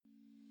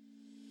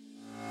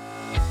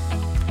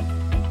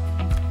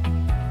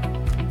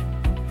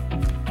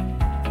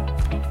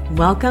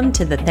Welcome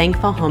to the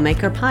Thankful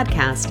Homemaker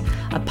Podcast,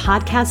 a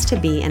podcast to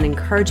be an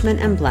encouragement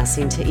and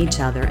blessing to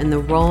each other in the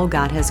role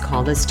God has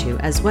called us to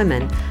as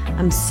women.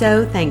 I'm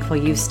so thankful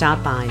you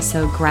stopped by,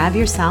 so grab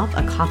yourself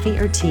a coffee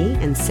or tea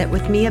and sit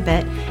with me a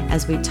bit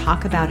as we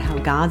talk about how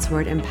God's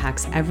Word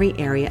impacts every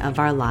area of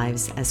our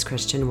lives as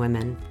Christian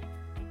women.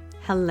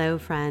 Hello,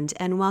 friend,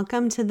 and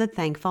welcome to the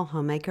Thankful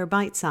Homemaker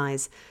Bite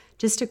Size,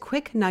 just a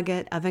quick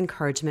nugget of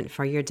encouragement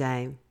for your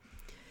day.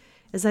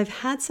 As I've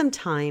had some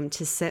time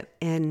to sit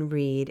and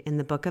read in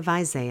the book of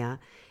Isaiah,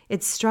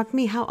 it struck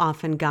me how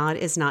often God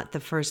is not the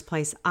first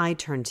place I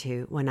turn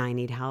to when I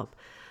need help.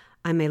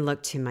 I may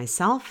look to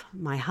myself,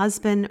 my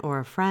husband, or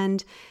a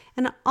friend,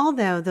 and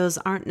although those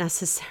aren't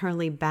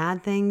necessarily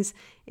bad things,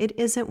 it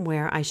isn't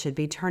where I should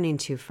be turning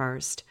to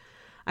first.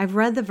 I've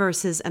read the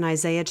verses in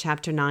Isaiah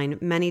chapter 9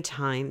 many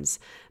times,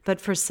 but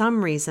for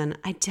some reason,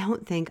 I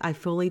don't think I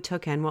fully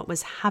took in what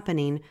was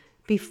happening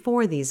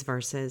before these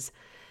verses.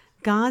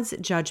 God's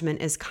judgment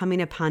is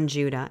coming upon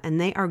Judah, and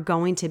they are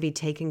going to be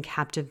taken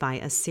captive by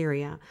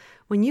Assyria.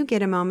 When you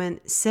get a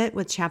moment, sit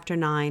with chapter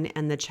 9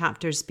 and the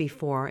chapters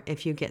before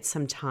if you get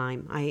some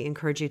time. I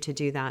encourage you to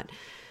do that.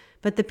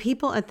 But the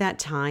people at that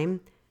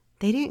time,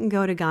 they didn't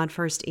go to God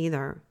first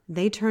either.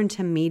 They turned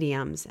to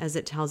mediums, as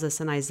it tells us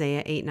in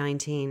Isaiah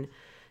 8:19.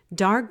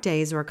 Dark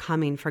days were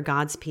coming for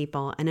God's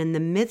people, and in the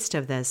midst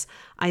of this,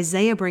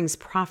 Isaiah brings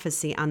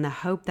prophecy on the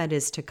hope that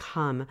is to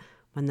come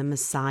when the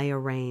Messiah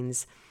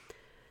reigns.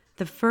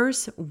 The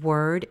first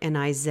word in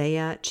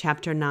Isaiah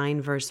chapter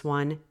 9, verse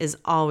 1 is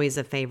always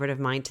a favorite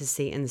of mine to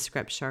see in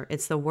Scripture.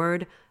 It's the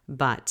word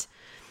but.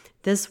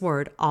 This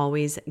word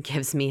always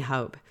gives me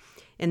hope.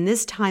 In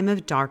this time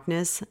of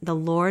darkness, the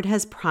Lord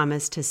has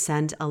promised to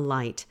send a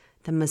light,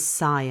 the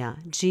Messiah,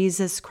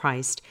 Jesus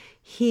Christ.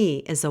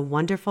 He is a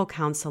wonderful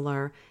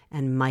counselor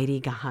and mighty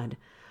God.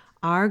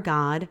 Our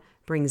God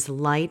brings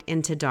light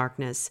into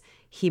darkness.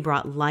 He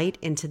brought light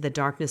into the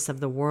darkness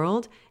of the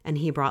world, and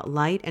he brought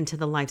light into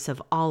the lives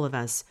of all of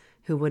us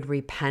who would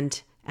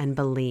repent and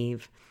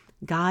believe.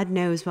 God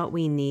knows what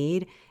we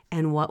need,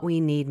 and what we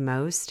need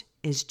most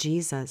is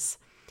Jesus.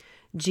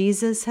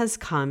 Jesus has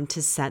come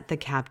to set the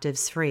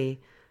captives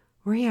free.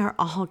 We are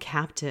all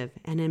captive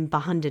and in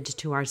bondage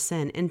to our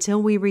sin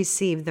until we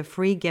receive the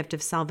free gift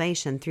of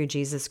salvation through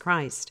Jesus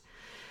Christ.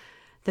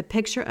 The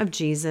picture of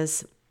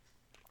Jesus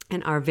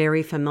in our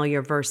very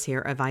familiar verse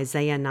here of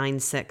Isaiah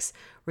 9:6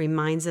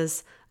 reminds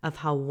us of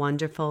how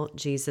wonderful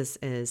Jesus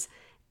is.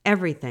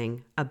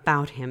 Everything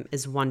about him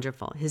is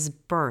wonderful. His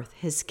birth,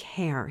 his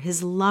care,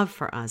 his love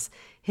for us,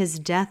 his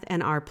death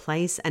in our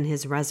place, and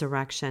his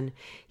resurrection.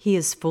 He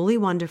is fully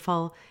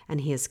wonderful,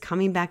 and he is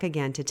coming back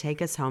again to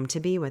take us home to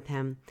be with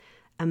him.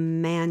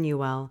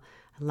 Emmanuel.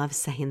 I love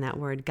saying that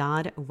word,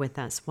 God with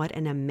us. What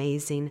an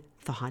amazing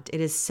thought.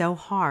 It is so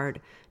hard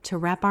to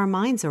wrap our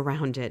minds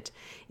around it.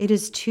 It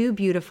is too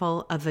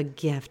beautiful of a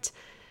gift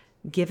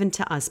given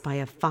to us by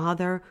a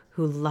Father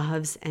who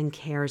loves and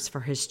cares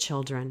for his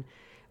children.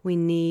 We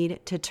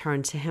need to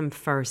turn to him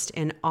first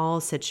in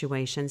all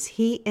situations.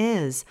 He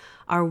is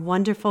our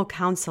wonderful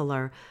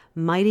counselor,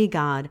 mighty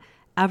God,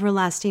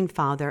 everlasting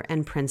Father,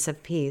 and Prince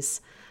of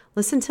Peace.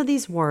 Listen to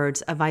these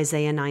words of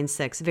Isaiah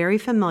 9:6, very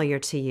familiar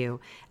to you.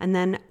 And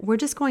then we're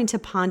just going to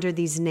ponder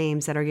these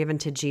names that are given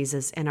to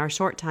Jesus in our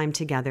short time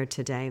together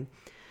today.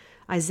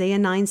 Isaiah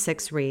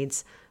 9:6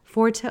 reads,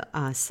 "For to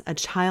us a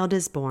child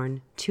is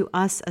born, to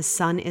us a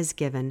son is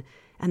given,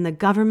 and the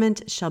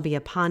government shall be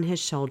upon his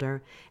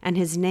shoulder, and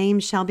his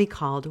name shall be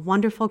called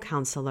Wonderful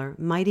Counselor,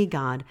 Mighty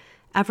God,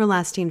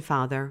 Everlasting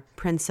Father,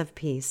 Prince of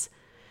Peace."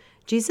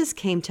 Jesus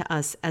came to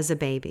us as a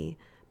baby,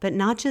 but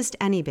not just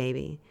any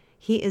baby.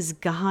 He is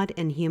God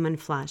in human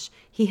flesh.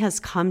 He has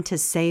come to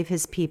save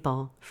his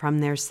people from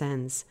their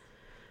sins.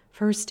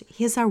 First,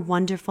 he is our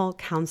wonderful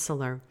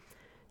counselor.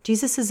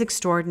 Jesus is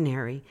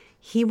extraordinary.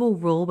 He will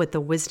rule with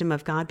the wisdom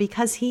of God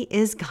because he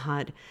is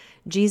God.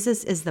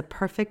 Jesus is the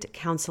perfect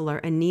counselor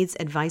and needs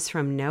advice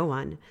from no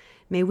one.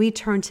 May we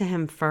turn to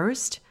him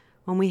first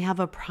when we have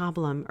a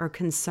problem or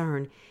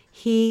concern.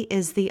 He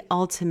is the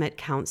ultimate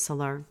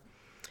counselor.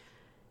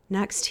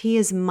 Next, he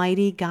is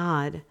mighty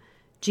God.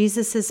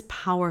 Jesus is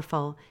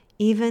powerful.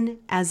 Even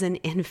as an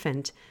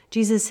infant,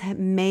 Jesus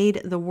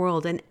made the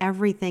world and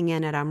everything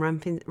in it. I'm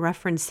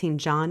referencing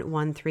John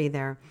 1:3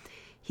 there.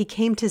 He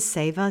came to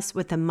save us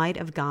with the might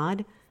of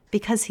God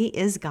because he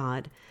is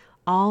God.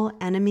 All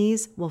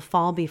enemies will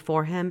fall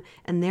before him,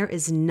 and there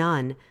is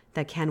none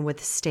that can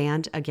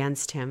withstand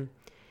against him.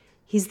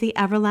 He's the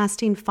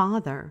everlasting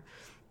Father.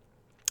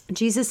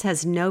 Jesus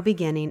has no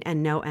beginning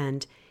and no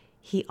end.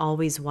 He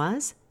always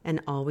was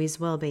and always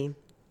will be.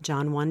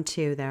 John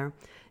 1:2 there.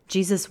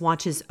 Jesus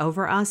watches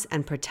over us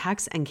and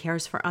protects and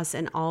cares for us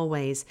in all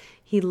ways.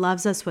 He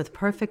loves us with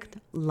perfect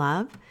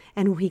love,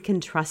 and we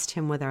can trust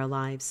him with our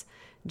lives.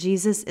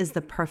 Jesus is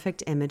the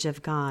perfect image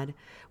of God.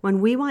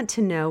 When we want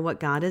to know what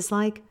God is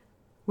like,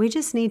 we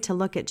just need to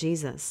look at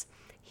Jesus.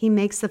 He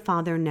makes the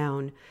Father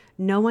known.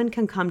 No one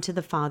can come to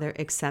the Father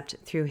except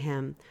through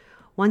him.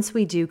 Once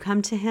we do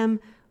come to him,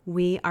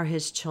 we are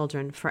his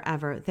children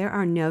forever. There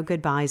are no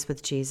goodbyes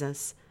with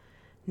Jesus.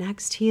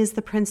 Next, he is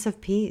the Prince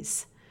of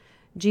Peace.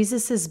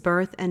 Jesus'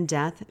 birth and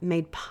death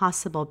made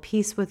possible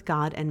peace with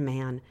God and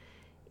man.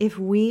 If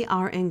we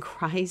are in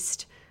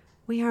Christ,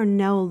 we are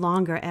no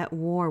longer at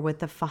war with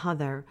the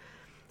Father.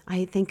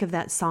 I think of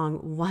that song,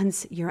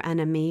 "Once your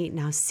enemy,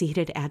 now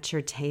seated at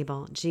your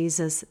table."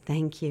 Jesus,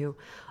 thank you.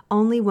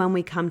 Only when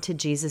we come to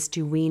Jesus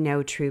do we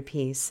know true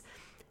peace.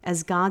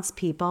 As God's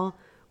people,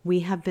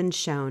 we have been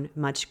shown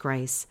much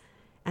grace.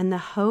 And the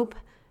hope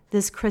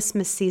this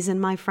Christmas season,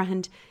 my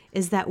friend,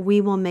 is that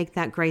we will make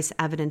that grace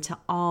evident to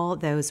all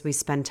those we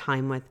spend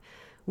time with.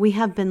 We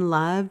have been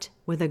loved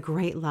with a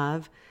great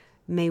love.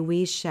 May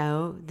we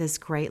show this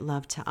great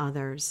love to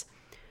others.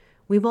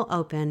 We will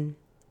open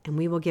and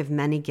we will give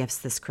many gifts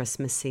this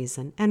Christmas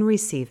season and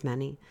receive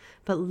many.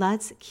 But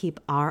let's keep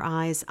our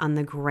eyes on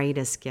the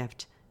greatest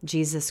gift,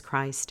 Jesus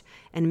Christ,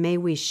 and may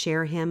we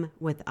share him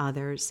with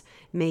others.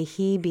 May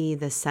he be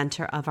the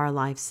center of our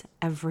lives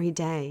every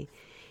day.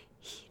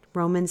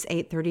 Romans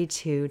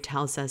 8:32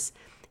 tells us,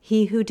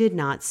 "He who did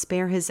not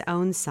spare his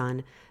own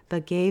son,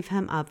 but gave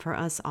him up for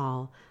us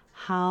all,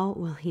 how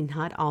will he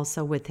not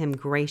also with him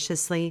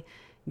graciously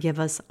give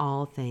us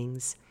all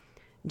things?"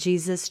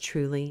 Jesus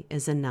truly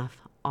is enough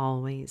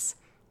always.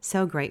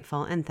 So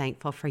grateful and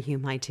thankful for you,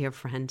 my dear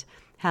friend.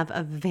 Have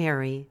a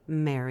very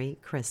Merry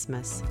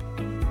Christmas.